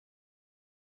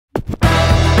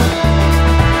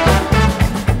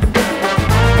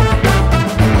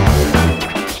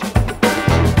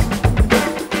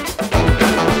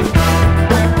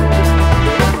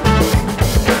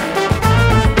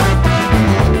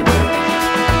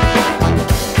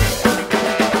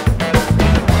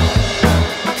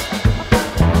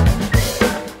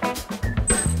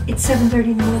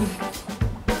7:30 in the morning.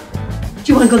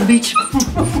 Do you want to go to the beach?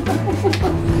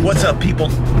 What's up, people?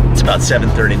 It's about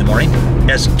 7:30 in the morning,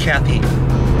 as Kathy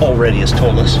already has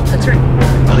told us. That's right.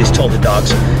 At least told the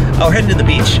dogs. We're heading to the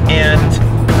beach, and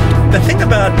the thing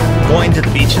about going to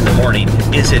the beach in the morning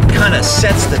is it kind of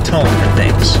sets the tone for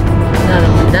things. Not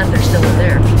only that, there's no one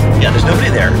there. Yeah, there's nobody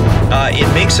there. It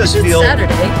makes us feel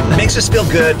Saturday. Makes us feel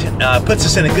good. Puts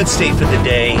us in a good state for the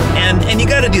day, and you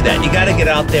got to do that. You got to get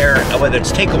out there, whether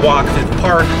it's take a walk through the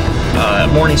park,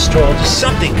 morning stroll, just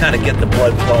something kind of get the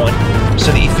blood flowing,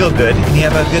 so that you feel good and you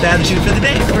have a good attitude for the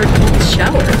day. Or a cold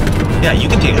shower. Yeah, you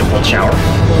can take a cold shower.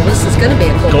 Well, this is going to be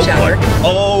a cold shower.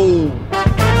 Oh.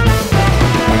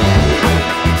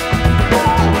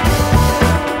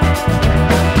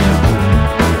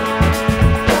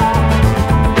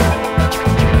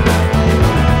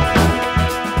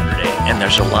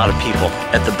 There's a lot of people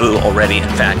at the Boo already. In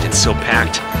fact, it's so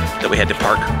packed that we had to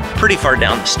park pretty far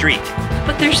down the street.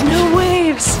 But there's no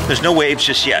waves. There's no waves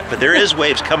just yet, but there is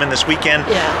waves coming this weekend.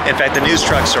 Yeah. In fact, the news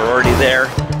trucks are already there.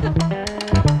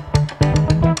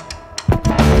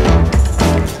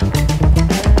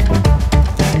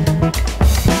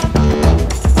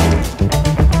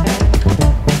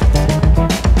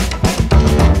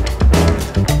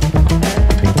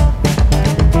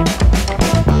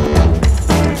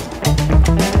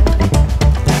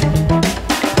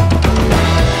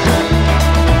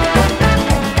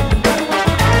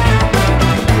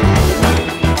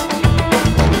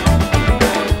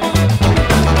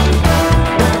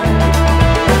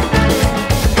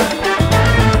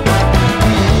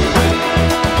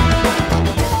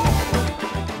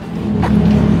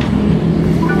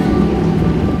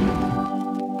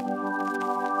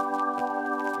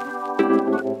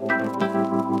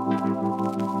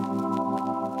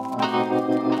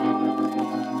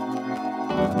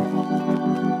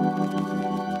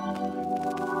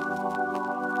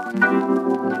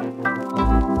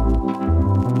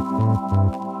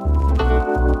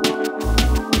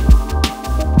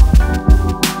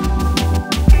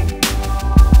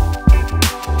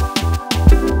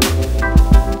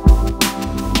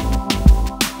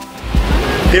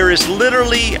 There is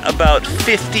literally about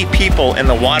 50 people in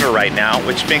the water right now,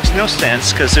 which makes no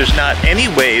sense because there's not any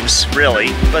waves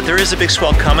really, but there is a big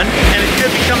swell coming, and it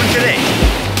could be coming today.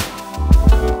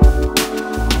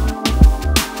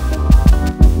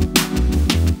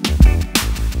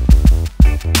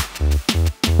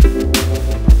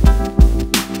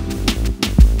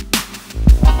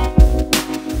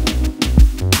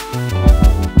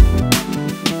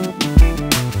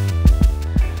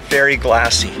 Very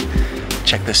glassy.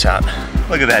 Check this out.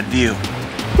 Look at that view.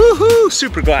 Woohoo!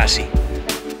 Super glassy.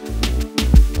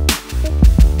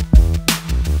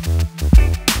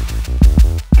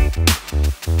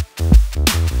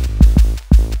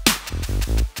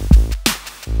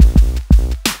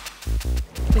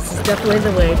 This is definitely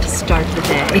the way to start the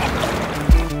day.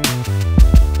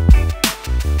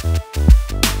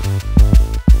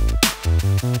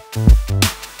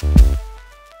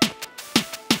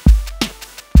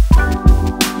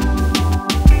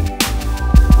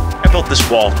 This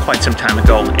wall quite some time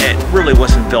ago. It really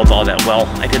wasn't built all that well.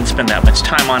 I didn't spend that much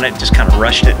time on it, just kind of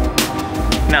rushed it.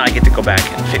 Now I get to go back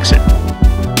and fix it.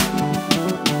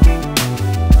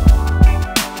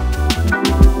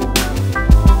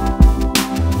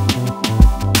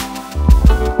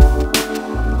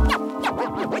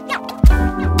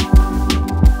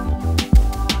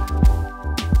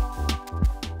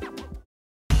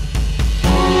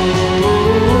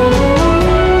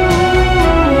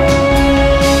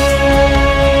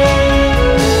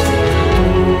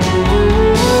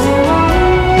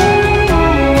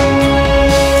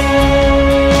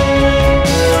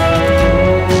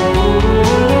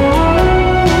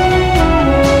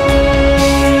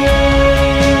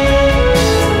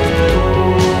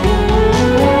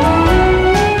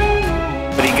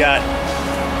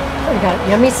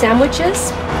 Yummy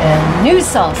sandwiches and new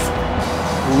salsa.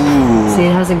 Ooh. See,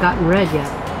 it hasn't gotten red yet.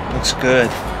 Looks good.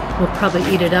 We'll probably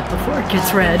eat it up before it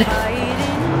gets red.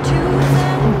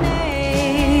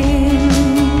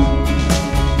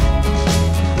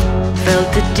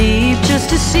 Felt it deep just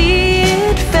to see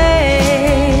it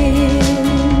fade.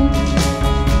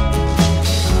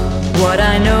 What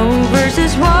I know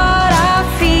versus what I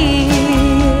feel.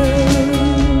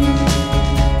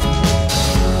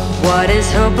 What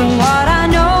is hope and what I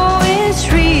know is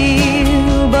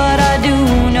real, but I do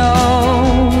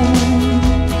know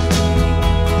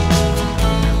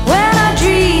when I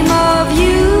dream of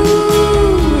you,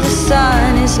 the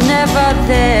sun is never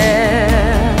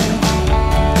there.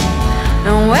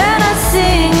 And when I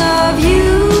sing of you,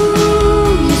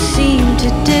 you seem to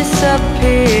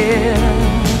disappear.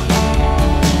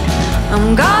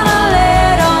 I'm gonna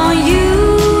let on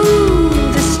you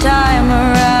this time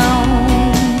around.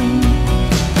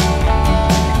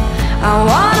 I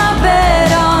wanna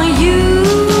bet on you.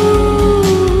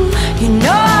 You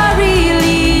know I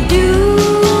really do.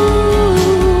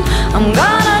 I'm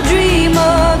gonna dream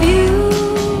of you.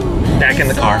 Back in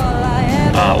the car.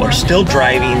 We're still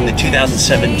driving the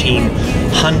 2017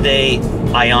 Hyundai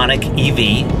Ioniq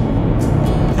EV.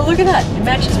 Oh, look at that. It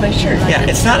matches my shirt. Yeah,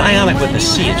 it's not Ioniq with a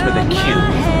C, it's with a Q.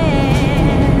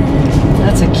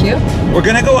 That's a Q. We're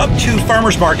gonna go up to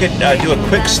Farmer's Market, do a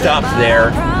quick stop there,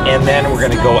 and then we're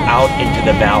gonna go out into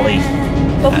the valley.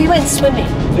 But we went swimming.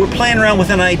 We're playing around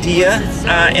with an idea,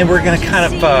 and we're gonna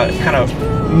kind of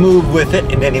move with it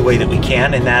in any way that we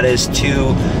can, and that is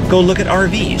to go look at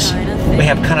RVs. We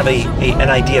have kind of an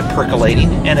idea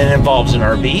percolating, and it involves an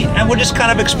RV, and we're just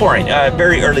kind of exploring,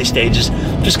 very early stages,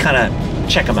 just kind of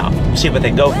check them out, see what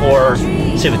they go for,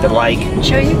 see what they like.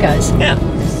 Show you guys. Yeah.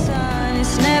 The sun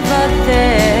is never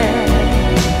there.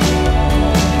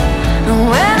 And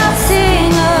when I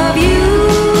sing of you,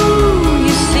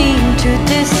 you seem to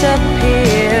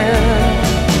disappear.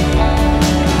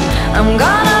 I'm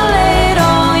gonna lay it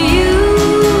on you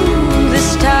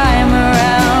this time around.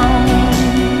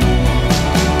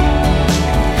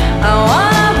 I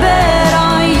wanna bet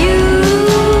on you.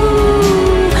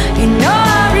 You know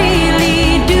I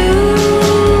really do.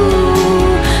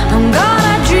 I'm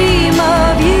gonna dream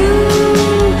of you.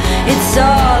 It's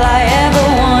all I ever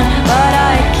want, but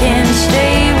I can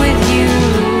stay with you.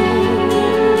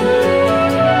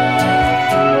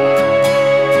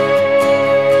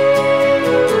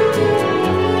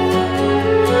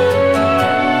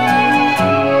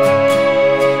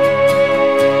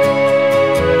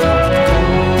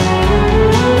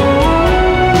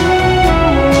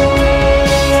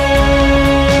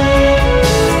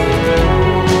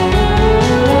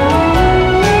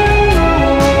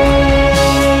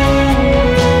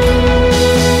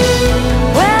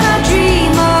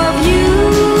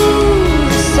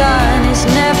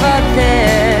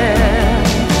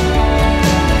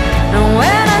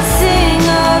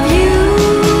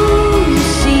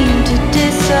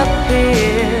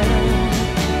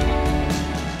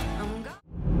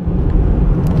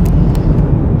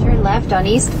 On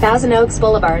East Thousand Oaks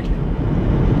Boulevard.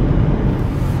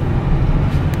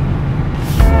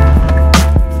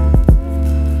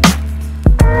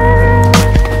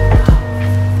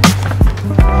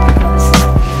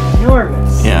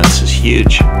 Enormous. Yeah, this is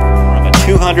huge. From a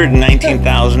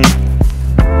 $219,000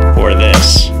 for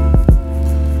this.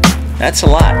 That's a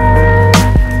lot.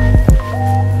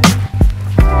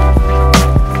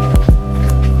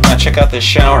 Now check out this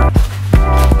shower.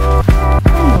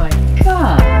 Oh my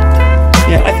God.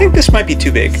 Yeah, I think this might be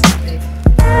too big.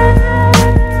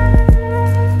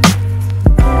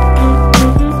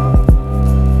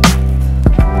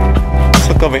 Let's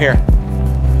look over here.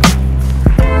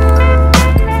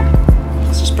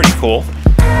 This is pretty cool.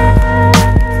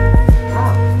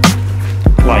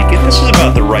 Like it. This is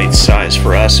about the right size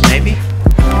for us, maybe.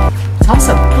 It's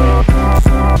awesome.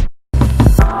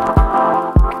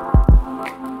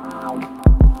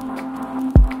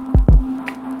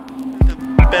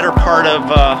 Better part of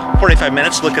 45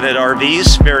 minutes looking at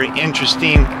RVs. Very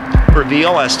interesting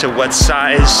reveal as to what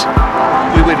size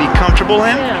we would be comfortable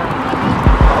in.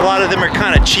 Yeah. A lot of them are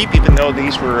kind of cheap, even though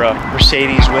these were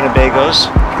Mercedes Winnebagos.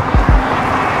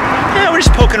 Yeah, we're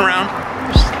just poking around,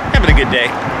 just having a good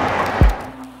day.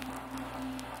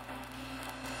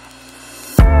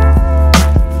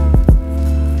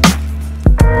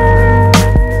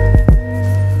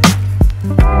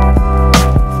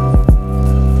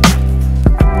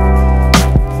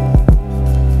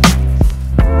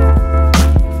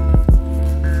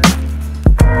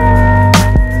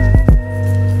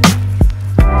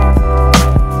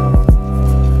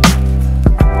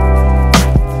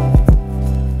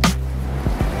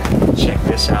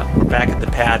 Back at the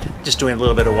pad, just doing a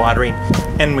little bit of watering,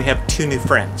 and we have 2 new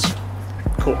friends.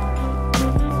 Cool.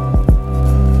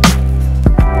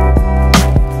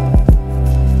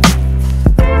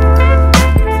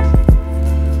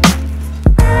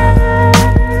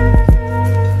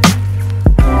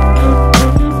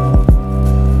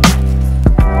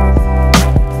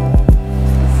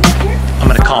 I'm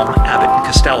gonna call them Abbott and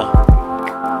Costello.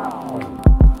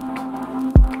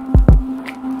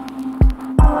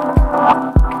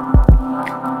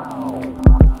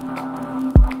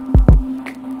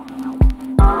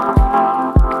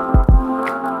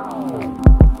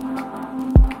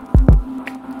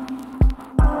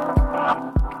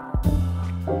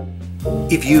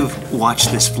 If you've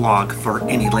watched this vlog for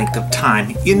any length of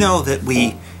time, you know that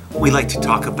we we like to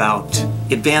talk about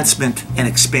advancement and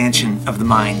expansion of the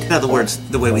mind. In other words,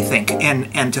 the way we think,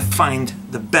 and to find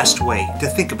the best way to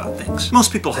think about things.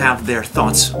 Most people have their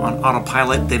thoughts on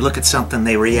autopilot. They look at something,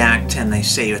 they react, and they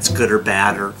say it's good or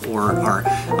bad, or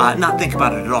not think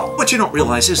about it at all. What you don't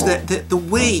realize is that the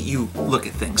way you look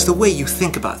at things, the way you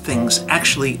think about things,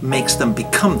 actually makes them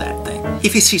become that thing.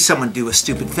 If you see someone do a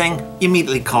stupid thing, you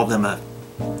immediately call them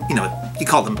you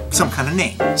call them some kind of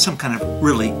name, some kind of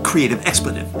really creative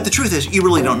expletive. But the truth is, you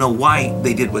really don't know why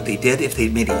they did what they did, if they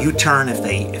made a U-turn,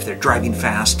 if they're driving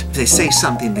fast, if they say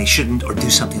something they shouldn't or do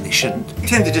something they shouldn't. You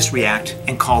tend to just react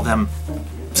and call them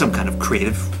some kind of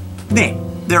creative name.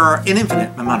 There are an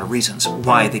infinite amount of reasons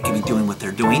why they could be doing what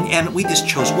they're doing, and we just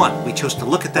chose one. We chose to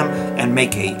look at them and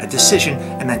make a decision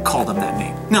and then call them that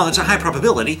name. Now, there's a high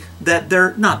probability that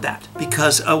they're not that,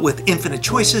 because with infinite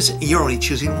choices, you're only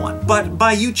choosing one. But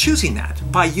by you choosing that,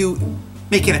 by you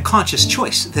making a conscious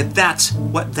choice that that's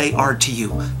what they are to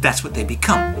you, that's what they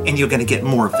become, and you're going to get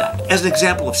more of that. As an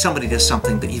example, if somebody does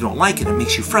something that you don't like and it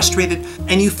makes you frustrated,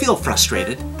 and you feel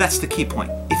frustrated, that's the key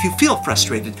point. If you feel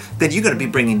frustrated, then you're going to be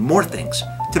bringing more things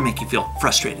to make you feel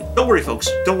frustrated. Don't worry, folks.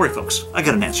 Don't worry, folks. I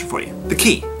got an answer for you. The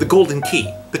key, the golden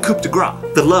key, the coup de grace,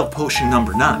 the love potion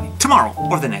number 9. Tomorrow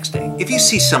or the next day, if you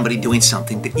see somebody doing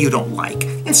something that you don't like,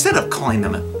 instead of calling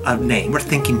them a name or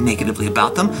thinking negatively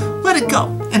about them, let it go.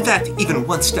 In fact, even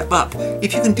one step up,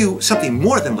 if you can do something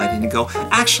more than letting it go,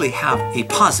 actually have a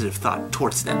positive thought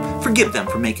towards them. Forgive them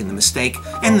for making the mistake,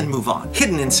 and then move on.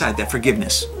 Hidden inside that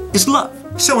forgiveness is love.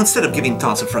 So instead of giving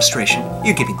thoughts of frustration,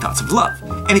 you're giving thoughts of love.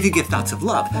 And if you give thoughts of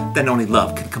love, then only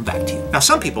love can come back to you. Now,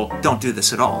 some people don't do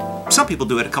this at all. Some people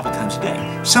do it a couple times a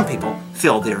day. Some people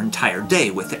fill their entire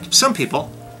day with it. Some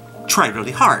people try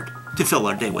really hard to fill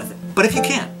their day with it. But if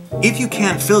you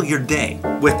can fill your day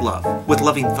with love, with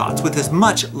loving thoughts, with as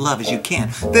much love as you can,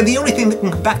 then the only thing that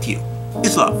can come back to you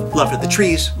is love. Love for the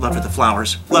trees, love for the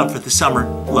flowers, love for the summer,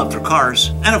 love for cars,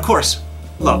 and of course,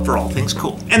 love for all things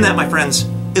cool. And that, my friends,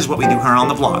 is what we do here on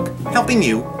the vlog, helping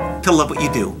you to love what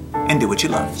you do and do what you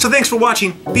love. So thanks for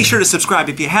watching. Be sure to subscribe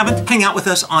if you haven't. Hang out with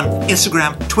us on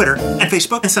Instagram, Twitter, and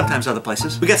Facebook, and sometimes other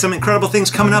places. We got some incredible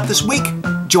things coming up this week.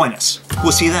 Join us.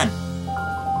 We'll see you then.